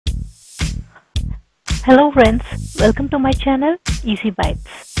Hello friends, welcome to my channel Easy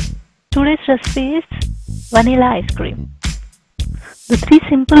Bites. Today's recipe is vanilla ice cream. The three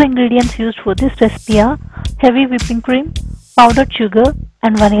simple ingredients used for this recipe are heavy whipping cream, powdered sugar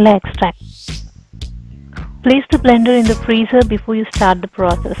and vanilla extract. Place the blender in the freezer before you start the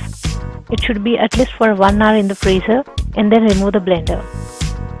process. It should be at least for 1 hour in the freezer and then remove the blender.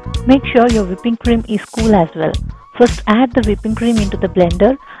 Make sure your whipping cream is cool as well. First add the whipping cream into the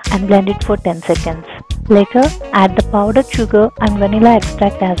blender and blend it for 10 seconds. Later, add the powdered sugar and vanilla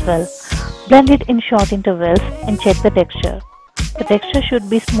extract as well. Blend it in short intervals and check the texture. The texture should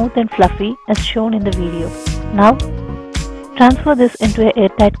be smooth and fluffy as shown in the video. Now, transfer this into an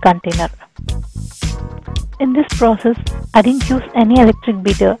airtight container. In this process, I didn't use any electric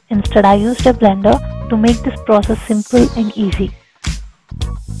beater. Instead, I used a blender to make this process simple and easy.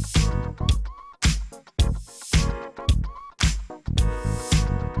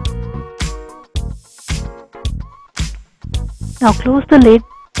 Now close the lid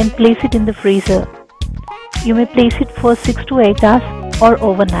and place it in the freezer. You may place it for 6 to 8 hours or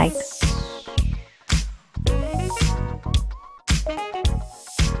overnight.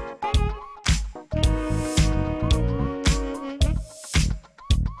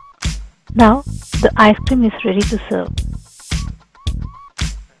 Now the ice cream is ready to serve.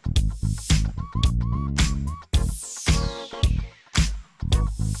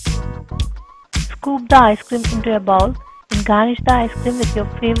 Scoop the ice cream into a bowl and garnish the ice cream with your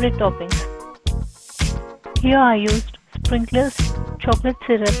favorite toppings. Here I used sprinklers, chocolate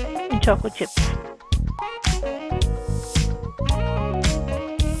syrup and choco chips.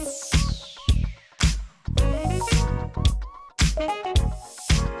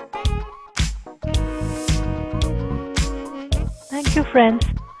 Thank you friends.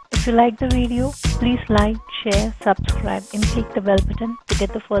 If you like the video, please like, share, subscribe and click the bell button to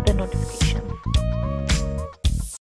get the further notifications.